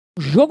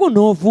Jogo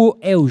novo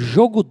é o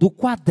jogo do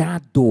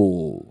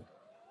quadrado.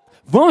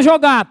 Vamos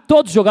jogar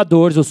todos os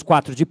jogadores, os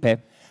 4 de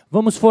pé.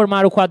 Vamos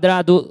formar o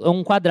quadrado,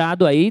 um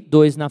quadrado aí,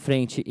 2 na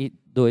frente e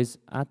 2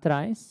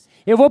 atrás.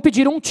 Eu vou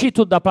pedir um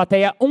título da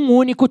plateia, um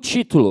único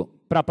título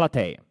para a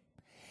plateia.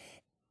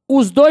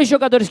 Os 2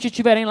 jogadores que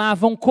estiverem lá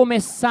vão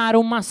começar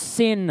uma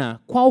cena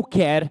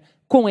qualquer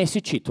com esse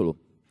título.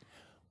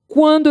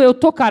 Quando eu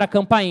tocar a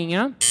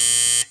campainha,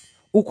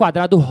 o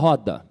quadrado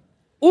roda.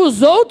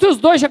 Os outros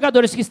 2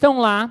 jogadores que estão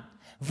lá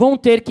vão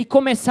ter que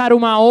começar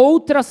uma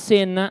outra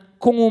cena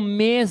com o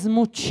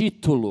mesmo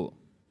título,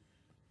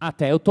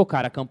 até eu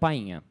tocar a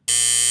campainha.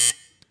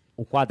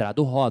 O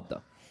quadrado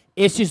roda.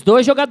 Esses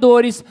 2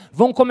 jogadores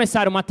vão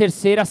começar uma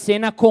terceira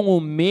cena com o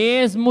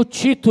mesmo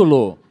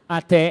título,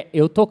 até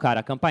eu tocar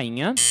a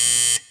campainha.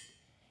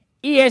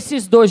 E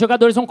esses 2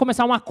 jogadores vão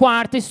começar uma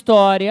quarta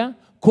história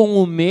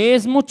com o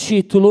mesmo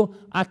título,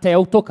 até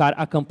eu tocar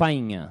a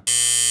campainha.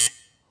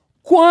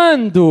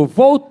 Quando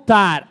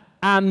voltar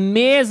a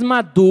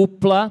mesma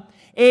dupla,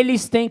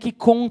 eles têm que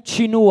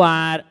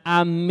continuar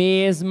a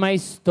mesma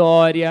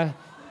história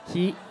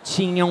que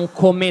tinham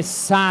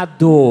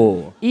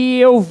começado. E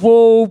eu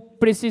vou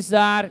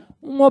precisar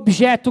um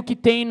objeto que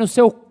tem no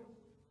seu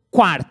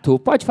quarto.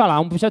 Pode falar,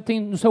 um objeto que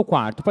tem no seu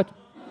quarto. Pode...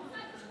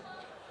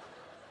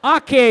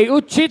 Ok,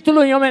 o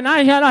título em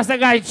homenagem à nossa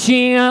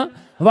gatinha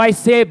vai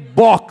ser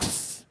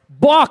Box.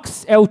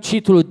 Box é o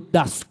título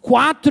das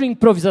 4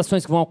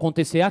 improvisações que vão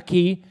acontecer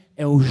aqui.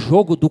 É o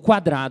jogo do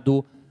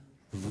quadrado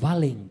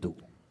valendo.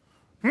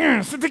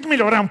 Você tem que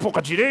melhorar um pouco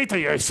a direita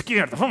e a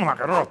esquerda. Vamos lá,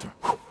 garoto.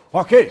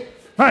 Ok.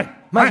 Vai.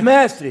 Mas, vai.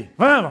 mestre,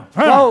 Vamos.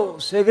 qual o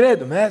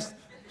segredo, mestre?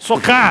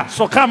 Socar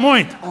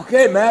muito.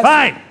 Ok, mestre.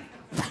 Vai.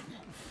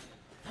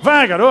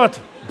 Vai, garoto.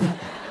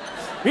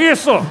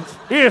 Isso.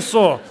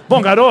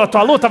 Bom, garoto,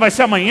 a luta vai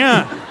ser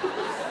amanhã.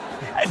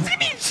 É de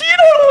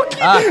mentira,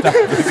 Luque. Ah, tá.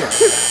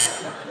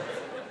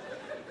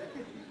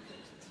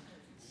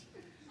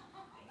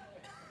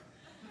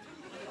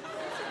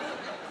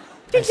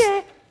 Que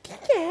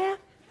é?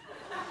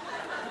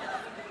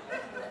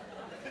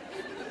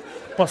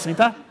 Posso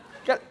sentar?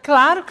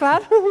 Claro.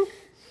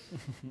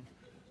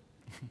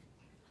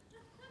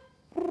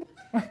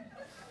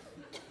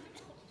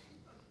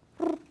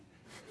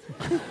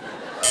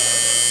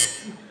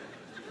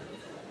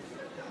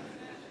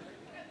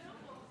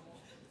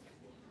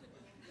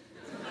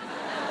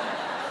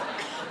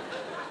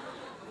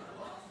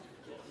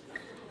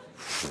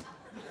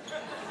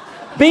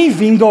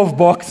 Bem-vindo ao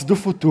box do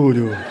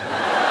futuro.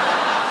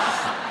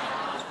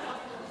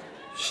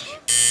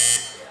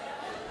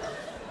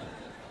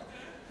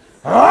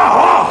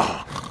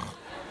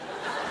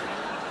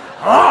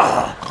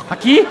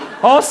 Aqui,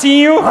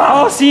 ossinho.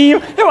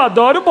 Eu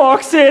adoro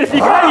boxer,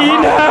 fica aí.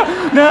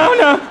 Não.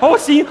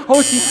 Ossinho.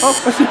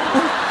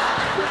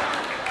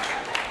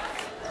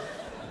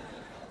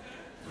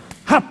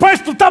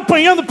 Rapaz, tu tá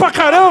apanhando pra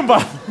caramba.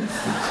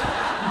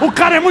 O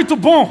cara é muito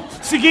bom.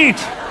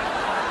 Seguinte.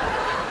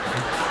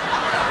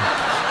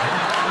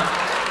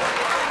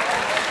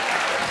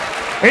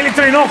 Ele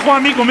treinou com um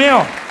amigo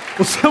meu,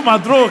 o seu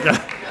Madruga.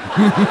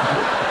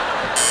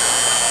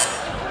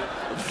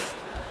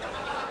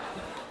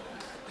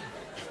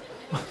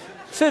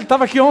 Você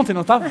estava aqui ontem,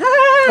 não estava?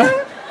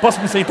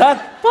 Posso me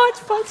sentar? Pode.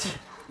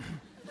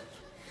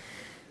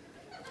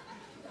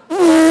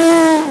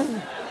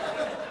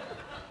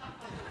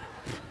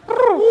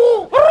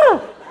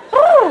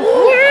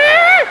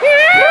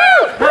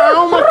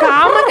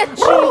 Calma,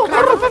 gatinho.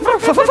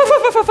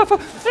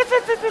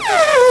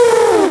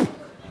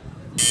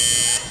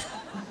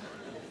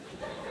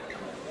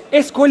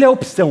 Escolha a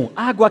opção: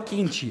 água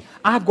quente,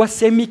 água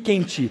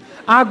semi-quente,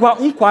 água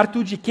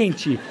 1/4 de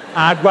quente,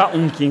 água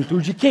 1/5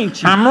 de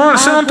quente. Amor,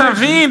 você não tá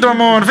vindo,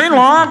 amor. Vem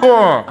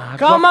logo.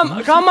 Calma,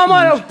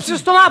 amor. Eu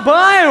preciso tomar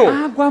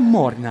banho. Água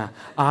morna,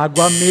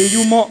 água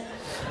meio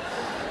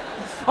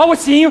Ó o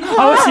ossinho. Tá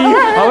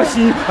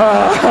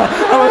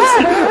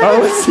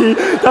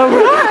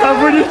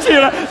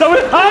bonitinho, né?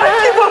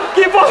 Ai,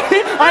 que bom.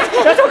 Ai,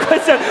 eu tô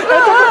cansando.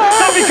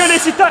 Tá ficando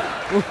excitado.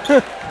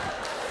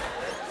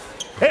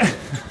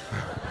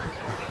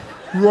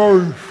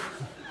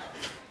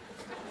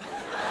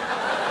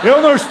 Eu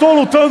não estou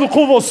lutando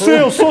com você,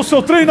 eu sou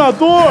seu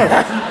treinador.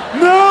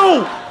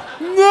 Não.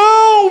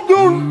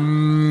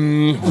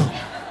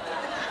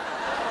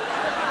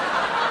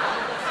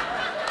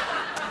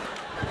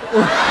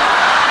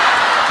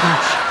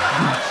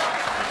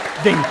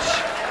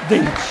 Dente.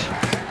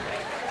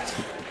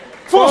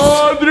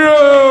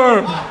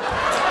 Adrian!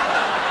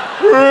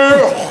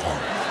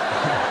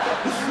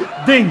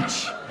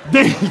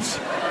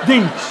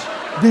 Dente.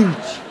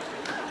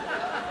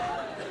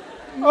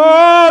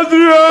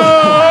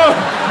 Adrian!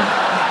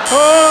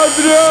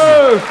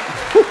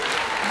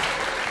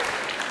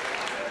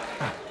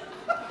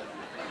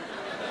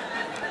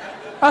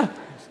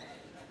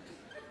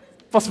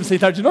 Posso me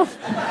sentar de novo?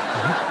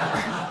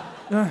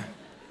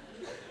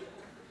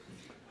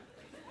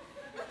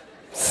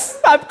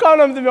 Sabe qual é o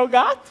nome do meu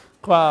gato?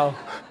 Qual?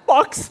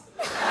 Box.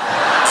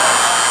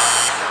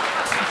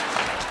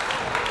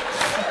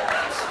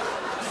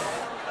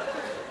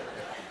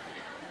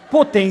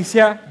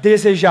 Potência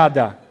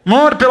desejada.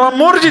 Amor, pelo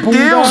amor de Bunda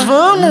Deus,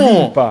 vamos!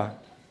 limpa.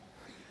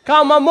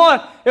 Calma,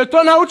 amor, eu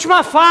tô na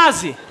última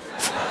fase.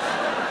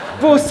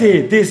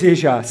 Você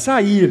deseja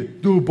sair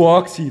do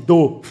boxe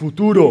do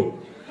futuro?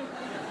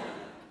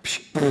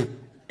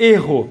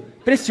 Erro.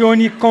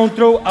 Pressione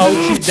Ctrl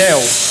Alt Del.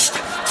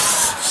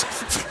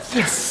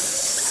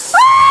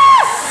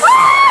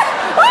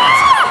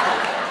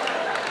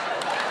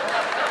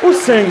 O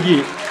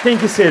sangue tem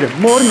que ser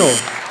morno.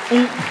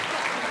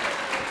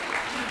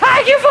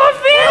 Ai, que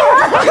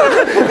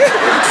fofinho!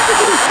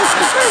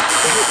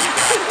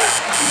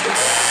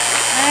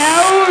 É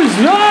o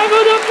jogo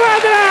do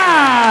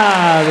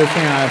quadrado,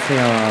 senhoras e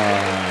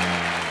senhores.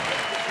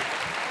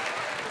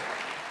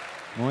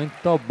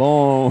 Muito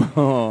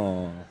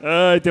bom.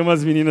 Ai, tem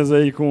umas meninas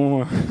aí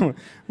com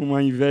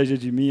uma inveja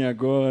de mim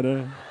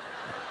agora.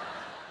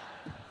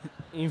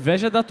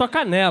 Inveja da tua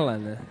canela,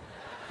 né?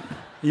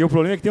 E o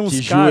problema é que tem uns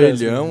Que caras...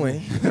 joelhão,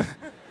 hein?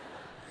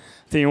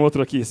 Tem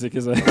outro aqui, se você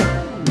quiser.